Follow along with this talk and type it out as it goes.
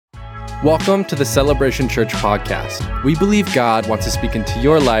Welcome to the Celebration Church podcast. We believe God wants to speak into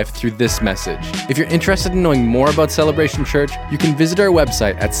your life through this message. If you're interested in knowing more about Celebration Church, you can visit our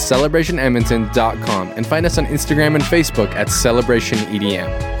website at celebrationedmonton.com and find us on Instagram and Facebook at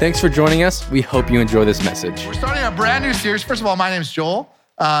celebrationedm. Thanks for joining us. We hope you enjoy this message. We're starting a brand new series. First of all, my name's Joel.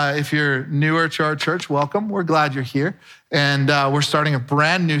 If you're newer to our church, welcome. We're glad you're here. And we're starting a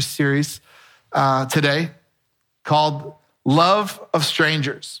brand new series today called Love of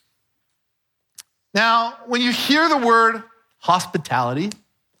Strangers. Now, when you hear the word hospitality,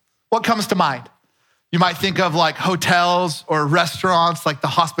 what comes to mind? You might think of like hotels or restaurants, like the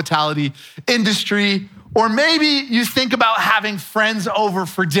hospitality industry, or maybe you think about having friends over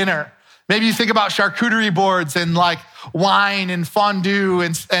for dinner. Maybe you think about charcuterie boards and like wine and fondue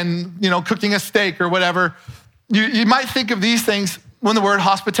and you know, cooking a steak or whatever. You might think of these things when the word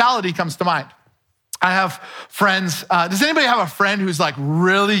hospitality comes to mind. I have friends. Does anybody have a friend who's like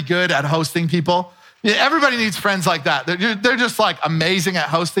really good at hosting people? Yeah, everybody needs friends like that. They're just like amazing at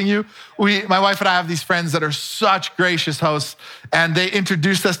hosting you. My wife and I have these friends that are such gracious hosts, and they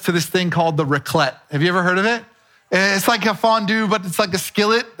introduced us to this thing called the raclette. Have you ever heard of it? It's like a fondue, but it's like a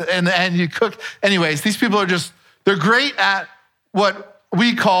skillet, and you cook. Anyways, these people they're great at what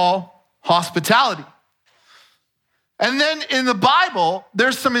we call hospitality. And then in the Bible,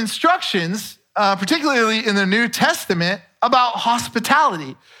 there's some instructions, particularly in the New Testament, about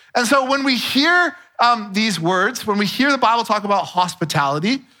hospitality. And so when we hear these words, when we hear the Bible talk about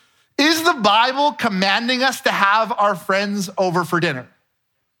hospitality, is the Bible commanding us to have our friends over for dinner?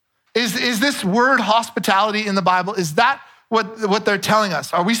 Is this word hospitality in the Bible, is that what they're telling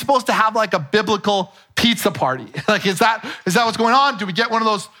us? Are we supposed to have like a biblical pizza party? Like, is that what's going on? Do we get one of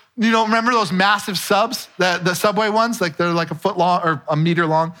those, remember those massive subs, the Subway ones? Like they're like a foot long or a meter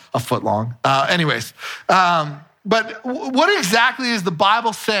long, a foot long. But what exactly is the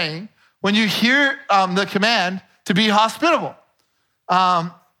Bible saying when you hear the command to be hospitable?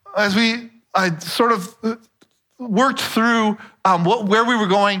 As I sort of worked through where we were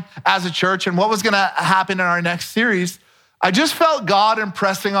going as a church and what was going to happen in our next series, I just felt God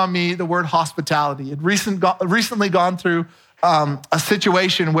impressing on me the word hospitality. I'd recently gone through a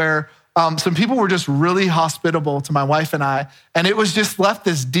situation where some people were just really hospitable to my wife and I, and it was just left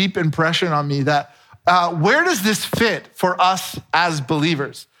this deep impression on me that where does this fit for us as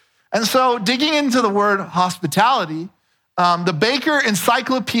believers? And so digging into the word hospitality, the Baker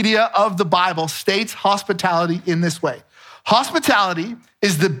Encyclopedia of the Bible states hospitality in this way. Hospitality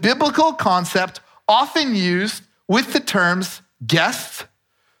is the biblical concept often used with the terms guest,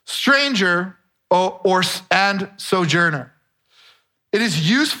 stranger, and sojourner. It is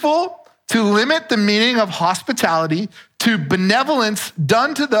useful to limit the meaning of hospitality to benevolence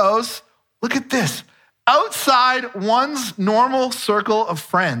done to those, look at this, outside one's normal circle of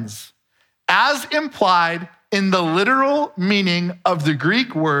friends, as implied in the literal meaning of the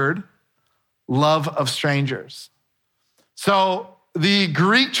Greek word, love of strangers. So the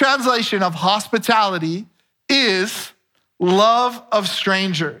Greek translation of hospitality is love of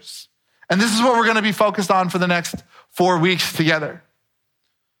strangers. And this is what we're going to be focused on for the next 4 weeks together.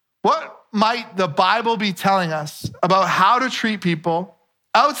 What might the Bible be telling us about how to treat people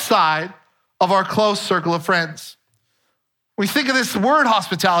outside of our close circle of friends? We think of this word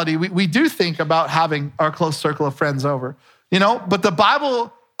hospitality, we do think about having our close circle of friends over, but the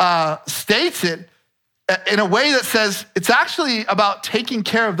Bible states it in a way that says it's actually about taking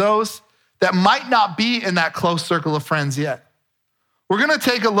care of those that might not be in that close circle of friends yet. We're gonna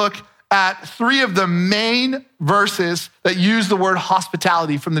take a look at 3 of the main verses that use the word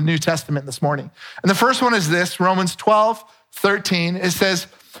hospitality from the New Testament this morning. And the first one is this, Romans 12:13. It says,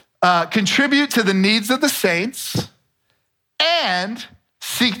 contribute to the needs of the saints and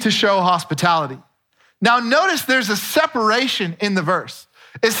seek to show hospitality. Now notice there's a separation in the verse.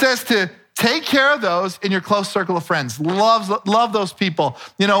 It says to take care of those in your close circle of friends. Love those people.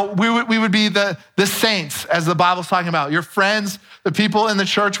 We would be the saints, as the Bible's talking about. Your friends, the people in the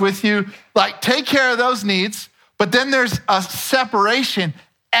church with you, like take care of those needs. But then there's a separation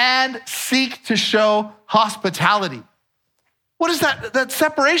and seek to show hospitality. What is that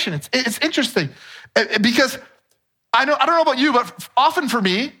separation? It's interesting because I don't know about you, but often for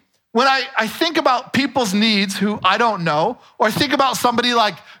me, when I think about people's needs who I don't know, or I think about somebody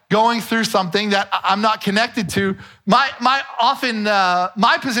like going through something that I'm not connected to,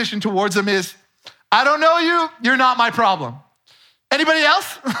 my position towards them is, I don't know you, you're not my problem. Anybody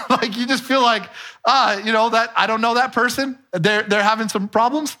else? Like you just feel like, that I don't know that person. They're having some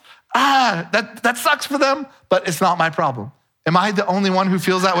problems. That sucks for them, but it's not my problem. Am I the only one who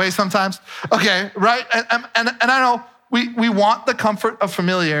feels that way sometimes? Okay, right? And I know We want the comfort of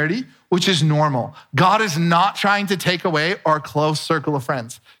familiarity, which is normal. God is not trying to take away our close circle of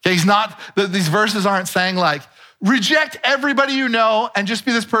friends. Okay, these verses aren't saying like, reject everybody you know and just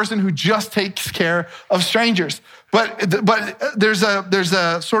be this person who just takes care of strangers. But there's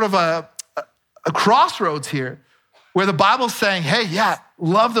a sort of a crossroads here where the Bible's saying, hey, yeah,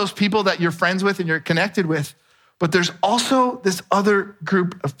 love those people that you're friends with and you're connected with. But there's also this other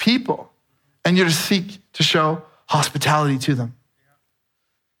group of people, and you're to seek to show hospitality to them.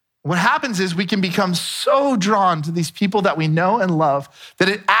 What happens is we can become so drawn to these people that we know and love that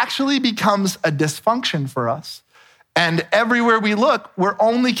it actually becomes a dysfunction for us. And everywhere we look, we're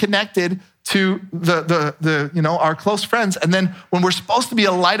only connected to our close friends. And then when we're supposed to be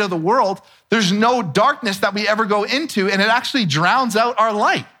a light of the world, there's no darkness that we ever go into, and it actually drowns out our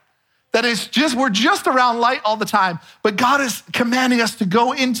light. That is we're just around light all the time. But God is commanding us to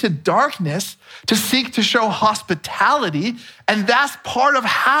go into darkness to seek to show hospitality. And that's part of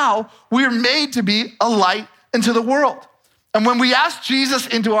how we're made to be a light into the world. And when we ask Jesus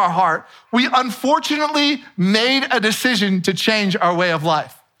into our heart, we unfortunately made a decision to change our way of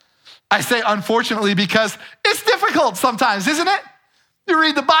life. I say unfortunately because it's difficult sometimes, isn't it? You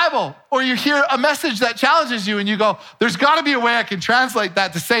read the Bible or you hear a message that challenges you and you go, there's gotta be a way I can translate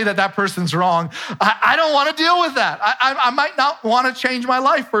that to say that that person's wrong. I don't wanna deal with that. I might not wanna change my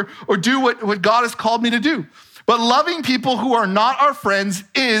life or do what God has called me to do. But loving people who are not our friends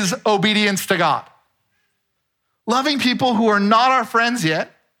is obedience to God. Loving people who are not our friends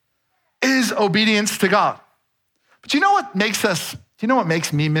yet is obedience to God. But you know what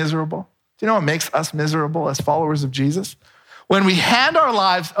makes me miserable? Do you know what makes us miserable as followers of Jesus? When we hand our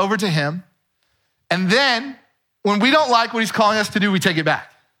lives over to him, and then when we don't like what he's calling us to do, we take it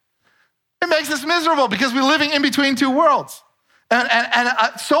back. It makes us miserable because we're living in between two worlds. And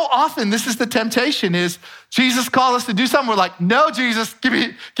so often, this is the temptation is Jesus called us to do something. We're like, no, Jesus, give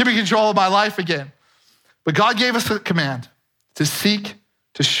me control of my life again. But God gave us a command to seek,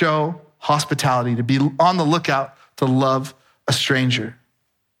 to show hospitality, to be on the lookout, to love a stranger.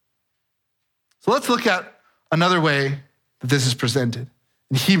 So let's look at another way that this is presented.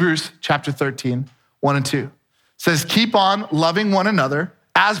 In Hebrews chapter 13, 1 and 2. It says, keep on loving one another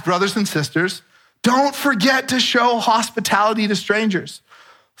as brothers and sisters. Don't forget to show hospitality to strangers.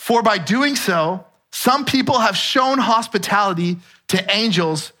 For by doing so, some people have shown hospitality to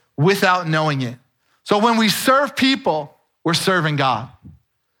angels without knowing it. So when we serve people, we're serving God.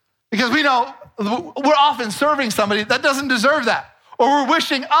 Because we know we're often serving somebody that doesn't deserve that. Or we're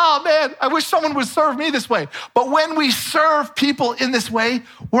wishing, oh man, I wish someone would serve me this way. But when we serve people in this way,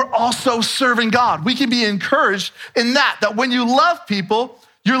 we're also serving God. We can be encouraged in that when you love people,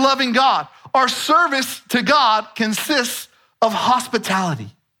 you're loving God. Our service to God consists of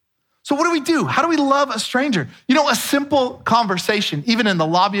hospitality. So what do we do? How do we love a stranger? You know, a simple conversation, even in the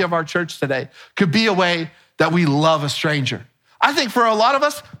lobby of our church today, could be a way that we love a stranger. I think for a lot of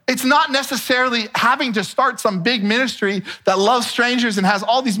us, it's not necessarily having to start some big ministry that loves strangers and has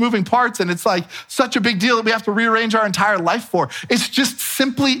all these moving parts and it's like such a big deal that we have to rearrange our entire life for. It's just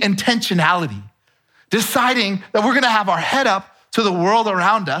simply intentionality. Deciding that we're gonna have our head up to the world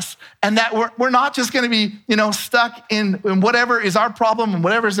around us and that we're not just gonna be, stuck in whatever is our problem and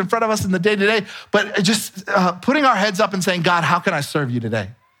whatever is in front of us in the day-to-day, but just putting our heads up and saying, God, how can I serve you today?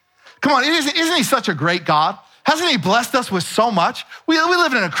 Come on, isn't he such a great God? Hasn't he blessed us with so much? We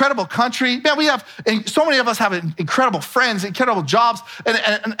live in an incredible country. Man, so many of us have incredible friends, incredible jobs,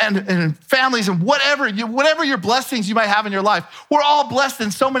 and families, and whatever your blessings you might have in your life. We're all blessed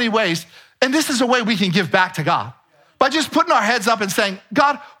in so many ways. And this is a way we can give back to God. By just putting our heads up and saying,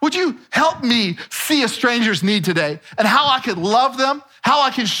 God, would you help me see a stranger's need today and how I could love them, how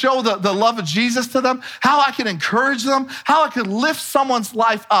I can show the love of Jesus to them, how I can encourage them, how I could lift someone's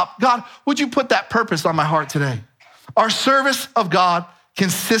life up. God, would you put that purpose on my heart today? Our service of God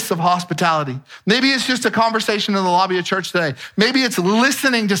consists of hospitality. Maybe it's just a conversation in the lobby of church today. Maybe it's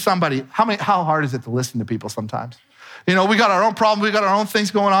listening to somebody. How hard is it to listen to people sometimes? We got our own problems, we got our own things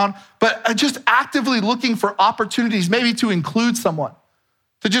going on, but just actively looking for opportunities, maybe to include someone,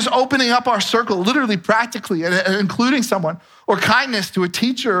 to just opening up our circle, literally, practically, and including someone, or kindness to a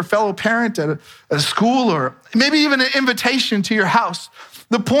teacher or fellow parent at a school, or maybe even an invitation to your house.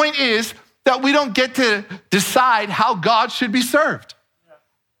 The point is that we don't get to decide how God should be served.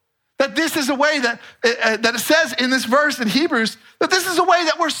 That this is a way that it says in this verse in Hebrews, that this is a way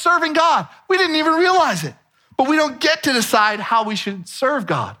that we're serving God. We didn't even realize it. But we don't get to decide how we should serve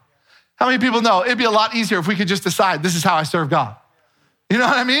God. How many people know it'd be a lot easier if we could just decide this is how I serve God? You know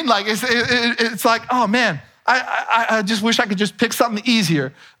what I mean? Like it's like, oh man, I just wish I could just pick something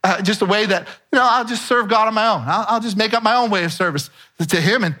easier, just a way that, I'll just serve God on my own. I'll just make up my own way of service to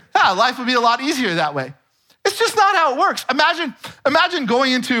him, and life would be a lot easier that way. It's just not how it works. Imagine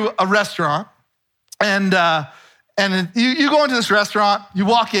going into a restaurant, and you go into this restaurant, you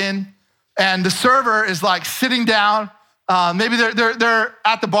walk in, and the server is like sitting down. Maybe they're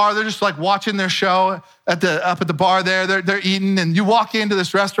at the bar. They're just like watching their show up at the bar there. They're eating, and you walk into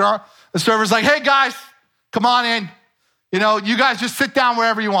this restaurant. The server's like, "Hey guys, come on in. You guys just sit down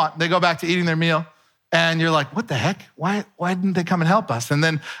wherever you want." They go back to eating their meal, and you're like, "What the heck? Why didn't they come and help us?" And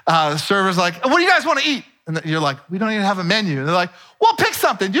then the server's like, "What do you guys want to eat?" And you're like, "We don't even have a menu." And they're like, "Well, pick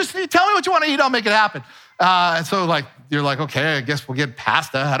something. Just tell me what you want to eat. I'll make it happen." And so you're like, "Okay, I guess we'll get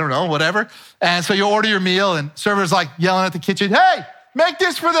pasta. I don't know, whatever." And so you order your meal, and server's like yelling at the kitchen, "Hey, make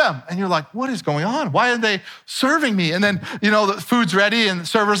this for them." And you're like, "What is going on? Why are they serving me?" And then, the food's ready, and the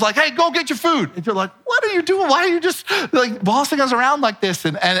server's like, "Hey, go get your food." And you're like, "What are you doing? Why are you just bossing us around like this?"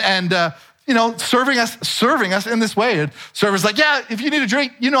 And serving us in this way. And server's like, "Yeah, if you need a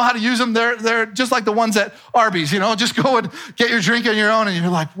drink, you know how to use them. They're just like the ones at Arby's, just go and get your drink on your own." And you're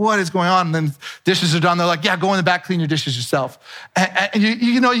like, "What is going on?" And then dishes are done. They're like, "Yeah, go in the back, clean your dishes yourself." And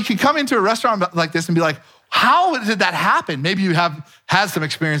you can come into a restaurant like this and be like, "How did that happen?" Maybe you have had some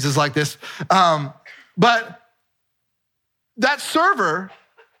experiences like this. But that server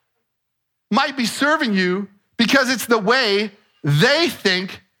might be serving you because it's the way they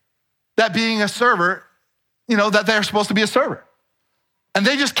think that being a server, that they're supposed to be a server. And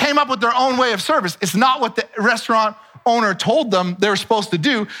they just came up with their own way of service. It's not what the restaurant owner told them they were supposed to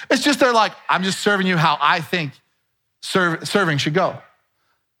do. It's just they're like, "I'm just serving you how I think serving should go."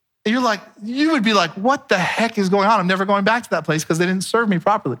 And you would be like, "What the heck is going on? I'm never going back to that place because they didn't serve me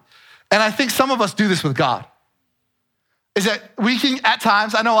properly." And I think some of us do this with God. Is that we can, at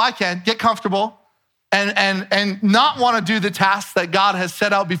times, I know I can, get comfortable and not want to do the tasks that God has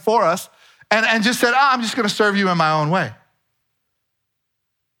set out before us and just said, "I'm just going to serve you in my own way."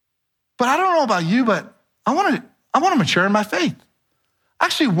 But I don't know about you, but I want to mature in my faith. I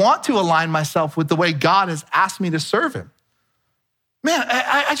actually want to align myself with the way God has asked me to serve him. Man,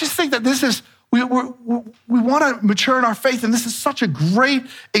 I just think that this is, we want to mature in our faith, and this is such a great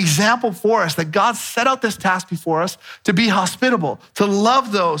example for us that God set out this task before us to be hospitable, to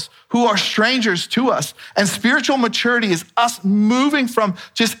love those who are strangers to us. And spiritual maturity is us moving from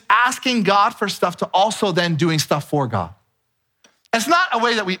just asking God for stuff to also then doing stuff for God. It's not a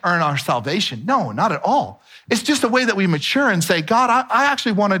way that we earn our salvation. No, not at all. It's just a way that we mature and say, "God, I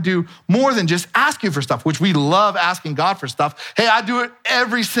actually want to do more than just ask you for stuff," which we love asking God for stuff. Hey, I do it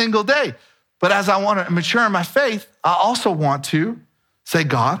every single day. But as I want to mature in my faith, I also want to say,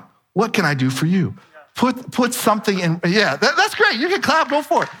 "God, what can I do for you?" Put something in. Yeah, that's great. You can clap, go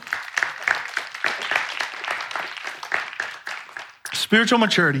for it. Spiritual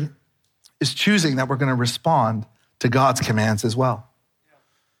maturity is choosing that we're going to respond to God's commands as well.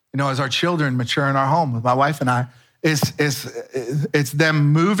 As our children mature in our home with my wife and I, it's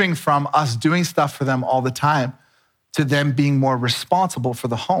them moving from us doing stuff for them all the time to them being more responsible for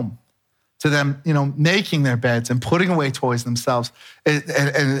the home, to them, making their beds and putting away toys themselves.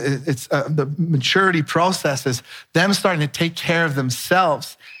 It's the maturity process is them starting to take care of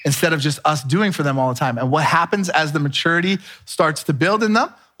themselves instead of just us doing for them all the time. And what happens as the maturity starts to build in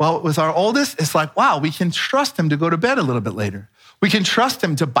them? Well, with our oldest, it's like, wow, we can trust him to go to bed a little bit later. We can trust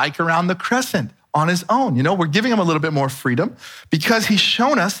him to bike around the crescent on his own. We're giving him a little bit more freedom because he's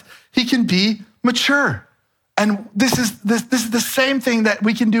shown us he can be mature. And this is the same thing that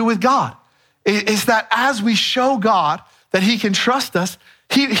we can do with God. Is that as we show God that he can trust us,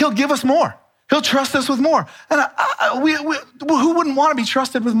 he'll give us more. He'll trust us with more. And who wouldn't want to be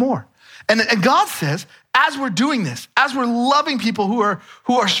trusted with more? And God says, as we're doing this, as we're loving people who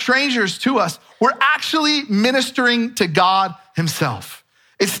are strangers to us, we're actually ministering to God himself.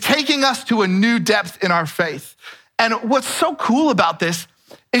 It's taking us to a new depth in our faith. And what's so cool about this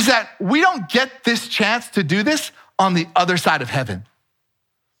is that we don't get this chance to do this on the other side of heaven.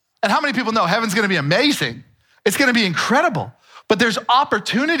 And how many people know heaven's going to be amazing? It's going to be incredible. But there's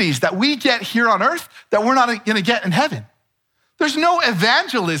opportunities that we get here on earth that we're not going to get in heaven. There's no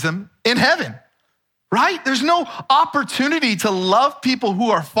evangelism in heaven, right? There's no opportunity to love people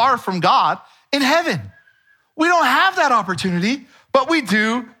who are far from God in heaven. We don't have that opportunity, but we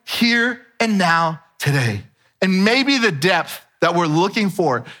do here and now today. And maybe the depth that we're looking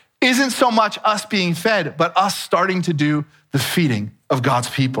for isn't so much us being fed, but us starting to do the feeding of God's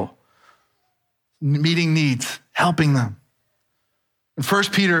people, meeting needs, helping them. In 1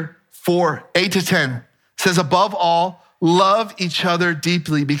 Peter 4, 8-10 says, above all, love each other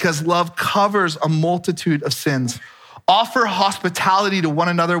deeply because love covers a multitude of sins. Offer hospitality to one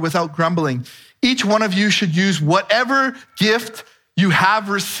another without grumbling. Each one of you should use whatever gift you have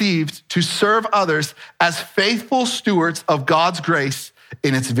received to serve others as faithful stewards of God's grace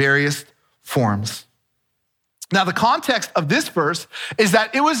in its various forms. Now, the context of this verse is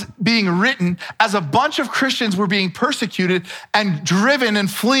that it was being written as a bunch of Christians were being persecuted and driven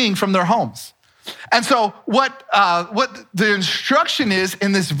and fleeing from their homes. And so what the instruction is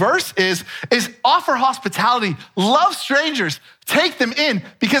in this verse is offer hospitality, love strangers, take them in,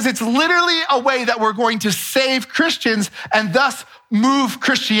 because it's literally a way that we're going to save Christians and thus move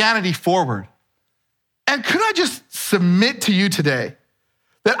Christianity forward. And could I just submit to you today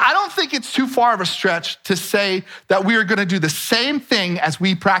that I don't think it's too far of a stretch to say that we are going to do the same thing as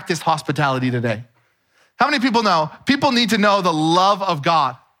we practice hospitality today? How many people know? People need to know the love of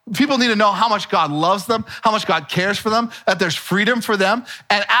God. People need to know how much God loves them, how much God cares for them, that there's freedom for them.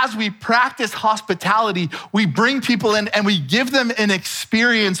 And as we practice hospitality, we bring people in and we give them an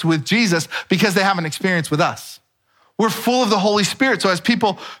experience with Jesus because they have an experience with us. We're full of the Holy Spirit. So as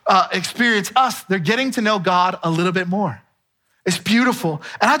people experience us, they're getting to know God a little bit more. It's beautiful.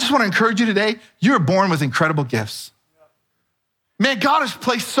 And I just want to encourage you today, you're born with incredible gifts. Man, God has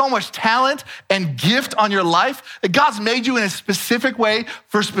placed so much talent and gift on your life that God's made you in a specific way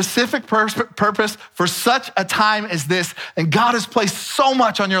for a specific purpose for such a time as this. And God has placed so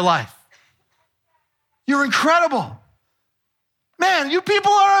much on your life. You're incredible. Man, you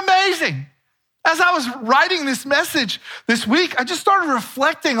people are amazing. As I was writing this message this week, I just started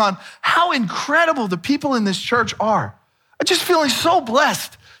reflecting on how incredible the people in this church are. I'm just feeling so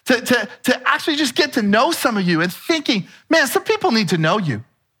blessed to actually just get to know some of you and thinking, man, some people need to know you.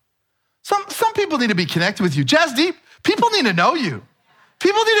 Some people need to be connected with you. Jazz Deep, people need to know you.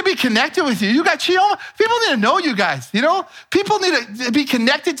 People need to be connected with you. You got Chioma, people need to know you guys, you know? People need to be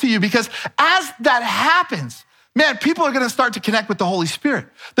connected to you because as that happens, man, people are gonna start to connect with the Holy Spirit.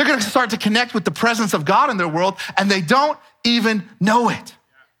 They're gonna start to connect with the presence of God in their world and they don't even know it.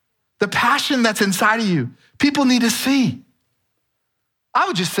 The passion that's inside of you, people need to see. I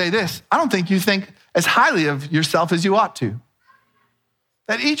would just say this, I don't think you think as highly of yourself as you ought to.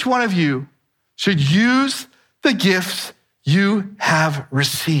 That each one of you should use the gifts you have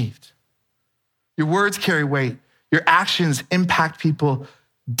received. Your words carry weight. Your actions impact people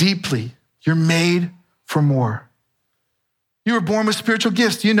deeply. You're made for more. You were born with spiritual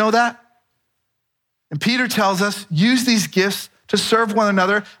gifts. Do you know that? And Peter tells us, use these gifts to serve one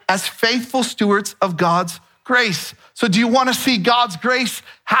another as faithful stewards of God's grace. So do you want to see God's grace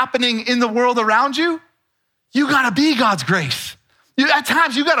happening in the world around you? You got to be God's grace. At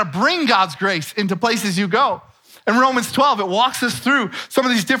times, you got to bring God's grace into places you go. In Romans 12, it walks us through some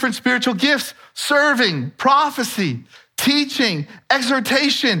of these different spiritual gifts: serving, prophecy, teaching,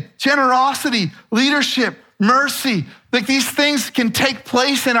 exhortation, generosity, leadership, mercy. Like these things can take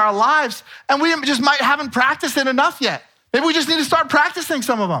place in our lives, and we just haven't practiced it enough yet. Maybe we just need to start practicing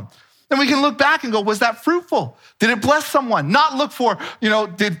some of them. And we can look back and go, was that fruitful? Did it bless someone? Not look for,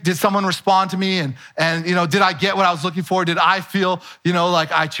 did someone respond to me? And did I get what I was looking for? Did I feel,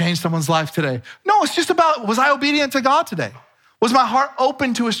 like I changed someone's life today? No, it's just about, was I obedient to God today? Was my heart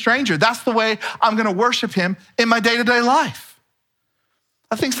open to a stranger? That's the way I'm gonna worship him in my day-to-day life.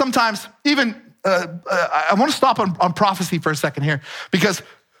 I think sometimes even, I wanna stop on prophecy for a second here, because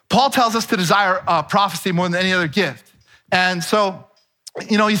Paul tells us to desire prophecy more than any other gift. And so,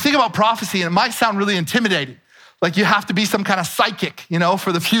 you think about prophecy and it might sound really intimidating. Like you have to be some kind of psychic,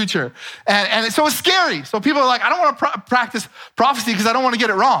 for the future. And so it's scary. So people are like, I don't want to practice prophecy because I don't want to get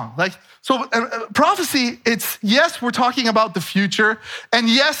it wrong. Prophecy, yes, we're talking about the future. And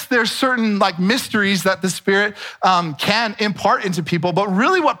yes, there's certain mysteries that the Spirit can impart into people. But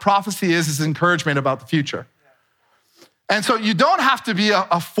really what prophecy is encouragement about the future. And so you don't have to be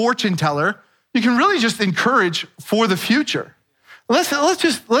a fortune teller. You can really just encourage for the future. Let's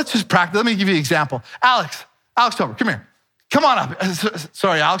just practice. Let me give you an example. Alex Tober, come here. Come on up.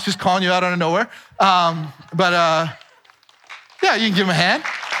 Sorry, Alex, just calling you out out of nowhere. Yeah, you can give him a hand.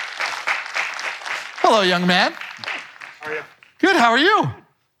 Hello, young man. How are you? Good, how are you?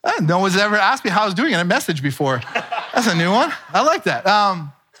 No one's ever asked me how I was doing in a message before. That's a new one. I like that.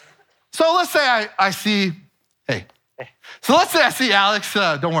 So let's say I see, hey. So let's say I see Alex.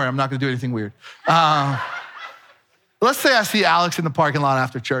 Don't worry, I'm not gonna do anything weird. Let's say I see Alex in the parking lot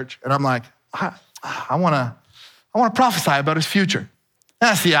after church, and I'm like, I wanna prophesy about his future.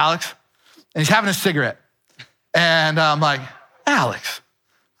 And I see Alex, and he's having a cigarette. And I'm like, Alex,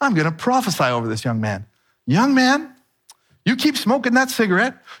 I'm gonna prophesy over this young man. Young man, You keep smoking that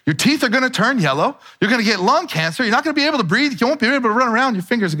cigarette, your teeth are gonna turn yellow. You're gonna get lung cancer. You're not gonna be able to breathe. You won't be able to run around. Your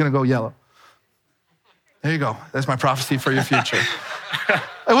fingers are gonna go yellow. There you go. That's my prophecy for your future.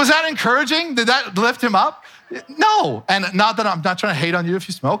 Was that encouraging? Did that lift him up? No. And not that I'm not trying to hate on you if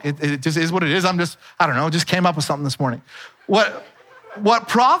you smoke. It just is what it is. I don't know, just came up with something this morning. What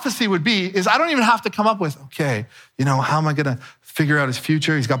prophecy would be is I don't even have to come up with, okay, how am I gonna figure out his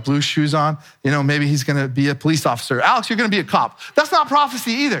future? He's got blue shoes on. Maybe he's gonna be a police officer. Alex, you're gonna be a cop. That's not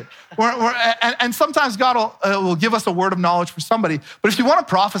prophecy either. And sometimes God will give us a word of knowledge for somebody. But if you wanna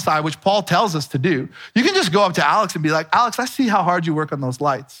prophesy, which Paul tells us to do, you can just go up to Alex and be like, Alex, I see how hard you work on those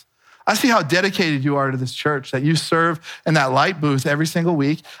lights. I see how dedicated you are to this church, that you serve in that light booth every single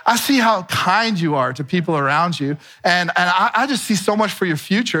week. I see how kind you are to people around you. And I just see so much for your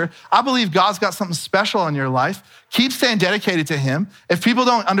future. I believe God's got something special in your life. Keep staying dedicated to him. If people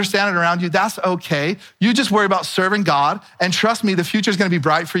don't understand it around you, that's okay. You just worry about serving God. And trust me, the future is going to be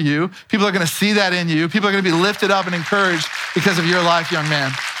bright for you. People are going to see that in you. People are going to be lifted up and encouraged because of your life, young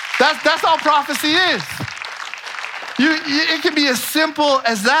man. That's all prophecy is. It can be as simple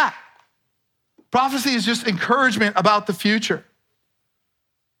as that. Prophecy is just encouragement about the future.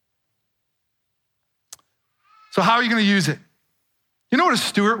 So how are you going to use it? You know what a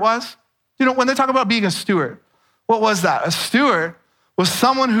steward was? When they talk about being a steward, what was that? A steward was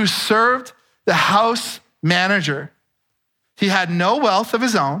someone who served the house manager. He had no wealth of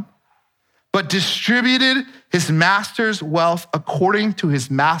his own, but distributed his master's wealth according to his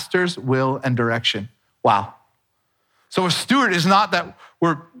master's will and direction. Wow. So a steward is not that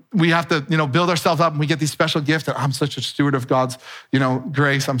we have to, build ourselves up and we get these special gifts that I'm such a steward of God's,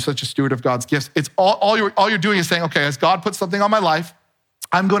 grace. I'm such a steward of God's gifts. It's all you're doing is saying, okay, as God puts something on my life,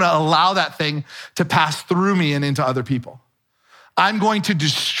 I'm going to allow that thing to pass through me and into other people. I'm going to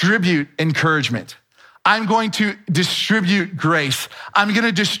distribute encouragement. I'm going to distribute grace. I'm going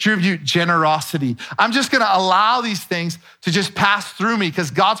to distribute generosity. I'm just going to allow these things to just pass through me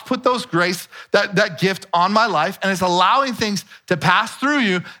because God's put those grace, that gift on my life, and it's allowing things to pass through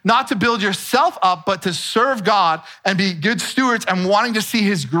you, not to build yourself up, but to serve God and be good stewards and wanting to see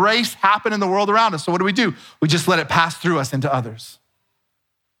his grace happen in the world around us. So what do? We just let it pass through us into others.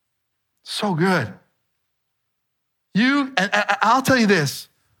 So good. And I'll tell you this.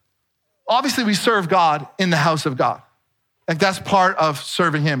 Obviously, we serve God in the house of God. Like that's part of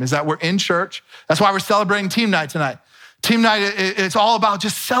serving him, is that we're in church. That's why we're celebrating team night tonight. Team night, it's all about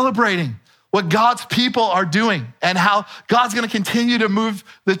just celebrating what God's people are doing and how God's gonna continue to move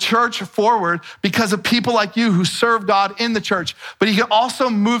the church forward because of people like you who serve God in the church. But he can also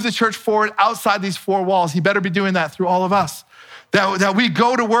move the church forward outside these four walls. He better be doing that through all of us. That we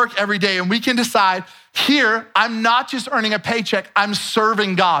go to work every day and we can decide, here, I'm not just earning a paycheck, I'm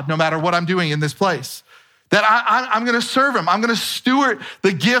serving God no matter what I'm doing in this place. That I'm gonna serve him. I'm gonna steward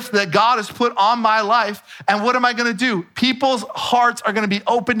the gift that God has put on my life. And what am I gonna do? People's hearts are gonna be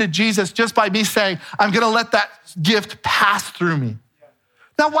open to Jesus just by me saying, I'm gonna let that gift pass through me.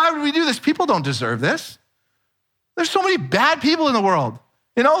 Now, why would we do this? People don't deserve this. There's so many bad people in the world.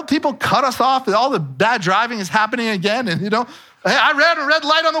 People cut us off. All the bad driving is happening again. And, hey, I ran a red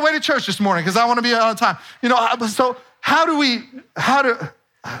light on the way to church this morning because I want to be on time. So how do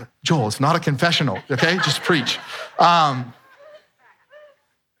Joel, it's not a confessional, okay? Just preach. But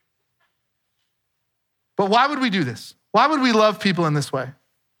why would we do this? Why would we love people in this way? I'll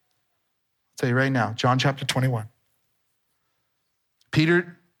tell you right now, John chapter 21.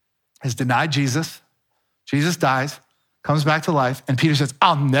 Peter has denied Jesus. Jesus dies, comes back to life, and Peter says,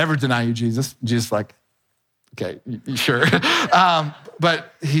 I'll never deny you, Jesus. And Jesus is like, okay, sure.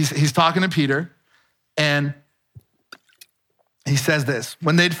 But he's talking to Peter, and he says this.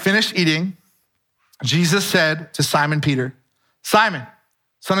 When they'd finished eating, Jesus said to Simon Peter, Simon,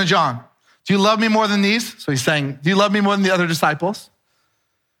 son of John, do you love me more than these? So he's saying, do you love me more than the other disciples?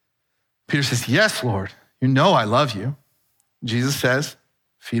 Peter says, yes, Lord, you know I love you. Jesus says,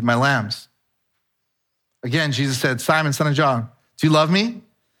 feed my lambs. Again, Jesus said, Simon, son of John, do you love me?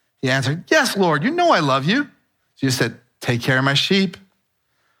 He answered, yes, Lord, you know I love you. Jesus said, take care of my sheep.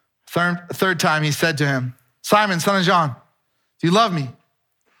 Third time he said to him, Simon, son of John, do you love me?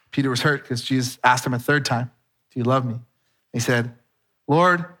 Peter was hurt because Jesus asked him a third time, do you love me? He said,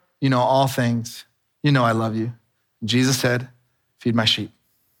 Lord, you know all things. You know I love you. And Jesus said, feed my sheep.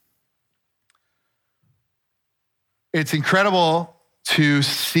 It's incredible to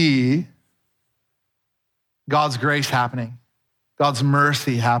see God's grace happening, God's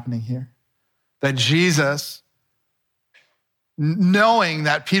mercy happening here. That Jesus, knowing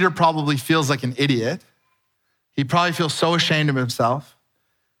that Peter probably feels like an idiot, he probably feels so ashamed of himself.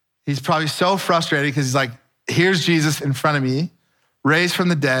 He's probably so frustrated because he's like, here's Jesus in front of me, raised from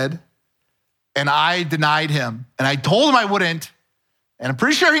the dead, and I denied him. And I told him I wouldn't, and I'm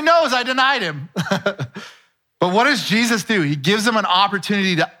pretty sure he knows I denied him. But what does Jesus do? He gives him an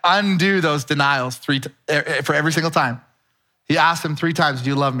opportunity to undo those denials for every single time. He asks him 3 times, do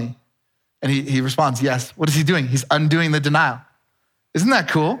you love me? And he responds, yes. What is he doing? He's undoing the denial. Isn't that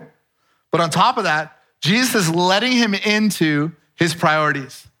cool? But on top of that, Jesus is letting him into his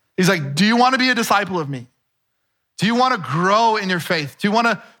priorities. He's like, do you want to be a disciple of me? Do you want to grow in your faith? Do you want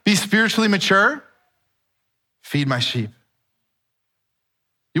to be spiritually mature? Feed my sheep.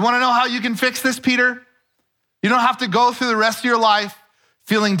 You want to know how you can fix this, Peter? You don't have to go through the rest of your life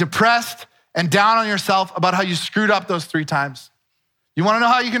feeling depressed and down on yourself about how you screwed up those 3 times. You want to know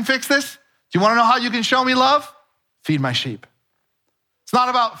how you can fix this? Do you want to know how you can show me love? Feed my sheep. It's not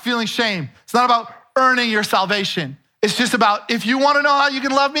about feeling shame. It's not about earning your salvation. It's just about, if you want to know how you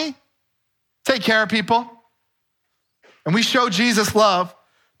can love me, take care of people. And we show Jesus love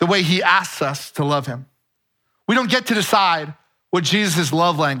the way he asks us to love him. We don't get to decide what Jesus'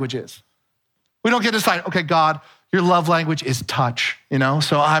 love language is. We don't get to decide, okay, God, your love language is touch,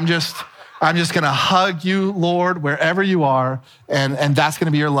 So I'm just gonna hug you, Lord, wherever you are, and that's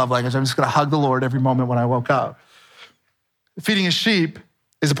gonna be your love language. I'm just gonna hug the Lord every moment when I woke up. Feeding his sheep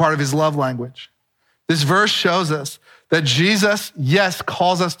is a part of his love language. This verse shows us that Jesus, yes,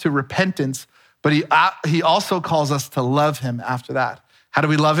 calls us to repentance, but he also calls us to love him after that. How do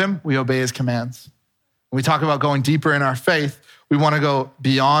we love him? We obey his commands. When we talk about going deeper in our faith, we want to go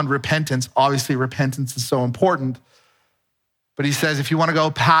beyond repentance. Obviously, repentance is so important. But he says, if you want to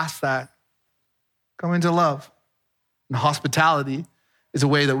go past that, go into love. And hospitality is a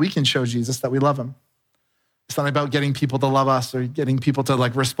way that we can show Jesus that we love him. It's not about getting people to love us or getting people to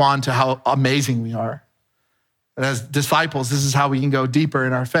respond to how amazing we are. And as disciples, this is how we can go deeper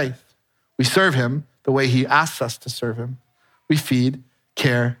in our faith. We serve him the way he asks us to serve him. We feed,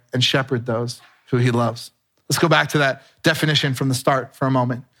 care, and shepherd those who he loves. Let's go back to that definition from the start for a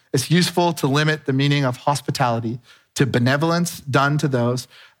moment. It's useful to limit the meaning of hospitality to benevolence done to those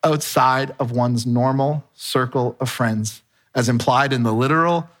outside of one's normal circle of friends, as implied in the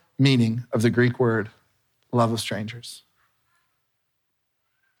literal meaning of the Greek word, love of strangers.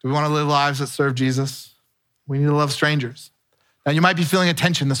 Do we want to live lives that serve Jesus? We need to love strangers. Now, you might be feeling a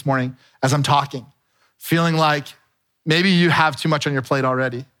tension this morning as I'm talking, feeling like maybe you have too much on your plate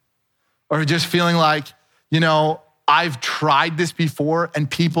already, or just feeling like, I've tried this before and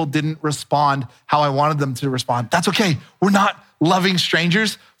people didn't respond how I wanted them to respond. That's okay. We're not loving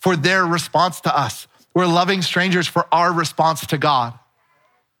strangers for their response to us. We're loving strangers for our response to God.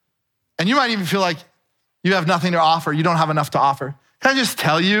 And you might even feel like you have nothing to offer. You don't have enough to offer. Can I just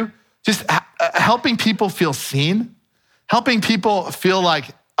tell you, just helping people feel seen, helping people feel like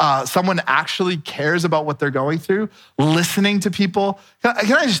someone actually cares about what they're going through, listening to people. Can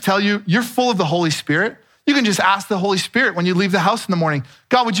I just tell you, you're full of the Holy Spirit. You can just ask the Holy Spirit when you leave the house in the morning,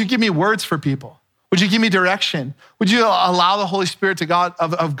 God, would you give me words for people? Would you give me direction? Would you allow the Holy Spirit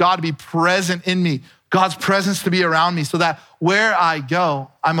of God to be present in me, God's presence to be around me so that where I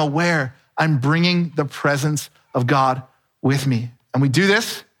go, I'm aware I'm bringing the presence of God with me. And we do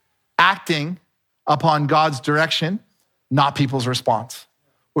this acting upon God's direction, not people's response.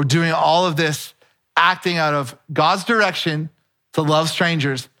 We're doing all of this acting out of God's direction to love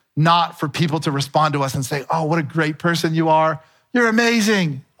strangers, not for people to respond to us and say, oh, what a great person you are. You're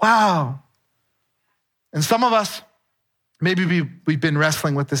amazing. Wow. And some of us, maybe we've been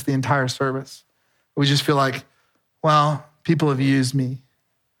wrestling with this the entire service. We just feel like, well, people have used me.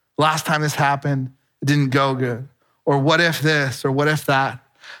 Last time this happened, it didn't go good. Or what if this, or what if that?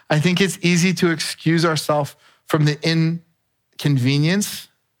 I think it's easy to excuse ourselves from the inconvenience,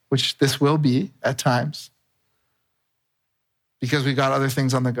 which this will be at times, because we got other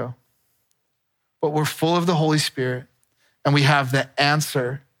things on the go. But we're full of the Holy Spirit, and we have the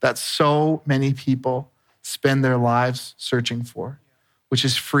answer that so many people spend their lives searching for, which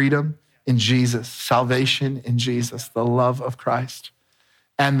is freedom in Jesus, salvation in Jesus, the love of Christ.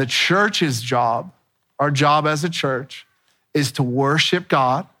 And the church's job, our job as a church, is to worship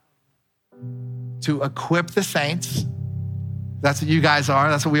God, to equip the saints. That's what you guys are.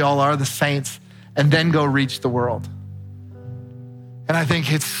 That's what we all are, the saints, and then go reach the world. And I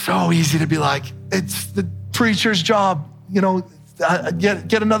think it's so easy to be like, it's the preacher's job,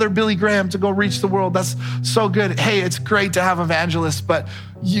 get another Billy Graham to go reach the world. That's so good. Hey, it's great to have evangelists, but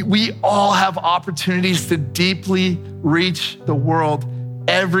we all have opportunities to deeply reach the world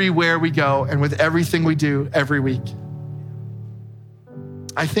everywhere we go and with everything we do every week.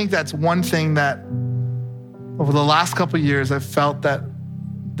 I think that's one thing that over the last couple of years, I've felt that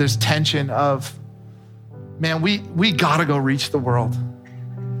there's tension of man, we gotta go reach the world.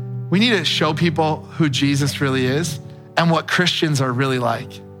 We need to show people who Jesus really is and what Christians are really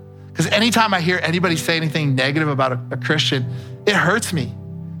like. Because anytime I hear anybody say anything negative about a Christian, it hurts me,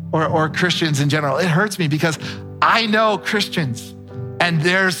 or Christians in general. It hurts me because I know Christians, and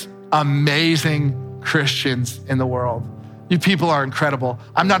there's amazing Christians in the world. You people are incredible.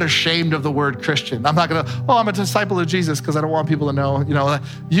 I'm not ashamed of the word Christian. I'm not gonna, I'm a disciple of Jesus because I don't want people to know,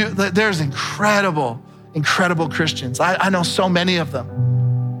 there's incredible Christians. I know so many of them.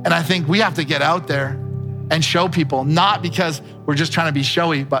 And I think we have to get out there and show people, not because we're just trying to be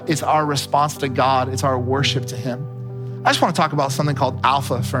showy, but it's our response to God. It's our worship to him. I just want to talk about something called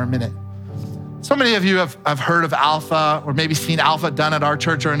Alpha for a minute. So many of you have heard of Alpha or maybe seen Alpha done at our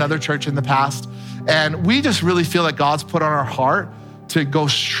church or another church in the past. And we just really feel that God's put on our heart to go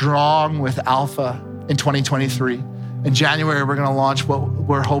strong with Alpha in 2023. In January, we're gonna launch what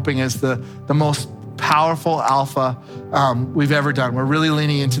we're hoping is the most powerful Alpha we've ever done. We're really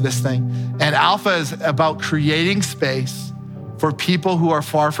leaning into this thing. And Alpha is about creating space for people who are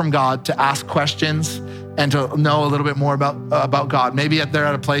far from God to ask questions and to know a little bit more about God. Maybe they're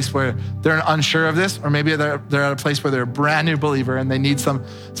at a place where they're unsure of this, or maybe they're at a place where they're a brand new believer and they need some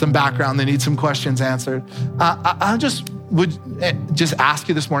background, they need some questions answered. I would just ask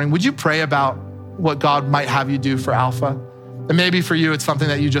you this morning, would you pray about what God might have you do for Alpha? And maybe for you, it's something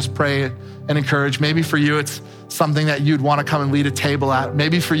that you just pray and encourage. Maybe for you, it's something that you'd want to come and lead a table at.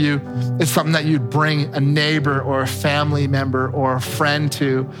 Maybe for you, it's something that you'd bring a neighbor or a family member or a friend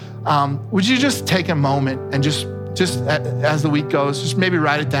to. Would you just take a moment and just as the week goes, just maybe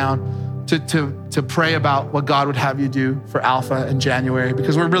write it down to pray about what God would have you do for Alpha in January?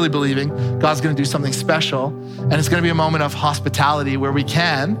 Because we're really believing God's going to do something special, and it's going to be a moment of hospitality where we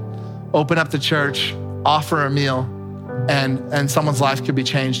can open up the church, offer a meal, and someone's life could be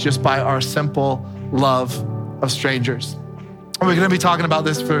changed just by our simple love of strangers. And we're gonna be talking about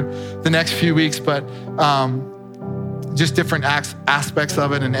this for the next few weeks, but just different aspects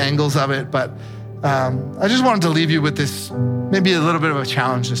of it and angles of it. But I just wanted to leave you with this, maybe a little bit of a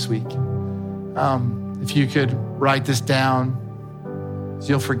challenge this week. If you could write this down,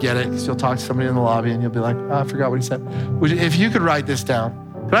 you'll forget it because you'll talk to somebody in the lobby and you'll be like, oh, I forgot what he said. If you could write this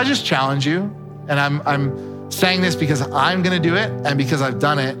down, could I just challenge you? And I'm saying this because I'm gonna do it and because I've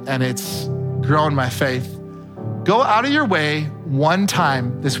done it and it's grown my faith. Go out of your way one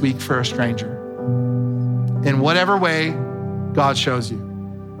time this week for a stranger in whatever way God shows you.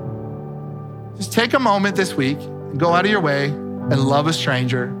 Just take a moment this week and go out of your way and love a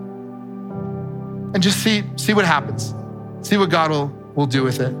stranger and just see what happens. See what God will do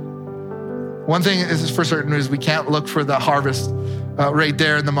with it. One thing is for certain is we can't look for the harvest right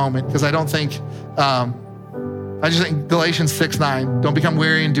there in the moment, because I don't think, I just think Galatians 6:9, don't become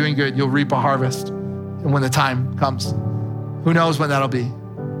weary in doing good, you'll reap a harvest. And when the time comes, who knows when that'll be.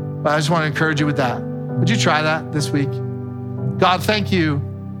 But I just want to encourage you with that. Would you try that this week? God, thank you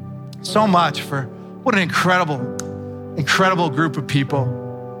so much for what an incredible group of people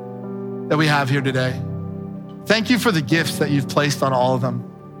that we have here today. Thank you for the gifts that you've placed on all of them.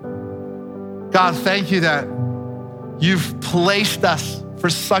 God, thank you that you've placed us for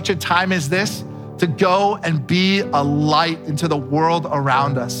such a time as this to go and be a light into the world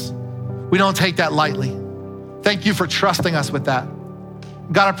around us. We don't take that lightly. Thank you for trusting us with that.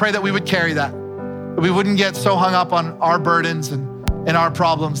 God, I pray that we would carry that we wouldn't get so hung up on our burdens and our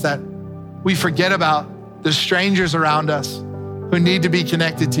problems that we forget about the strangers around us who need to be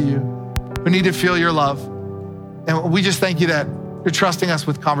connected to you, who need to feel your love. And we just thank you that you're trusting us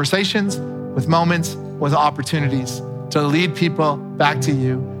with conversations, with moments, with opportunities to lead people back to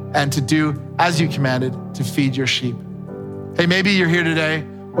you and to do as you commanded, to feed your sheep. Hey, maybe you're here today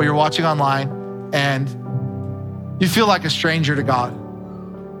or you're watching online and you feel like a stranger to God.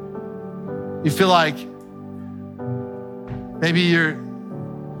 You feel like maybe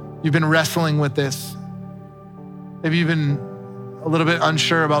you've been wrestling with this. Maybe you've been a little bit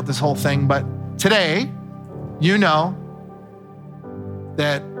unsure about this whole thing, but today, you know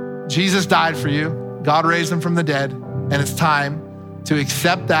that Jesus died for you, God raised him from the dead, and it's time to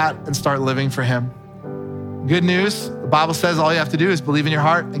accept that and start living for him. Good news, the Bible says all you have to do is believe in your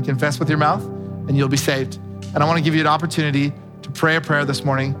heart and confess with your mouth, and you'll be saved. And I want to give you an opportunity to pray a prayer this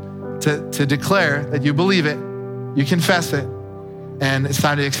morning to declare that you believe it, you confess it, and it's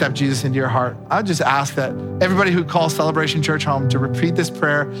time to accept Jesus into your heart. I would just ask that everybody who calls Celebration Church home to repeat this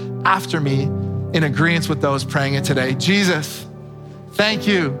prayer after me in agreement with those praying it today. Jesus, thank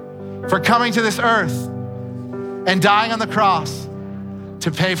you for coming to this earth and dying on the cross to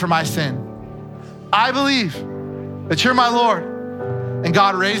pay for my sin. I believe that you're my Lord and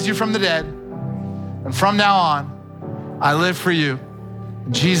God raised you from the dead. And from now on, I live for you.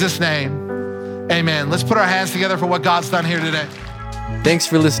 In Jesus' name, amen. Let's put our hands together for what God's done here today. Thanks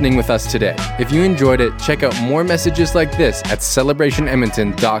for listening with us today. If you enjoyed it, check out more messages like this at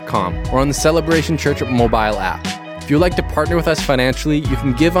celebrationedmonton.com or on the Celebration Church mobile app. If you'd like to partner with us financially, you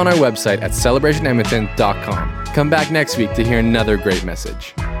can give on our website at celebrationedmonton.com. Come back next week to hear another great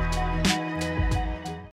message.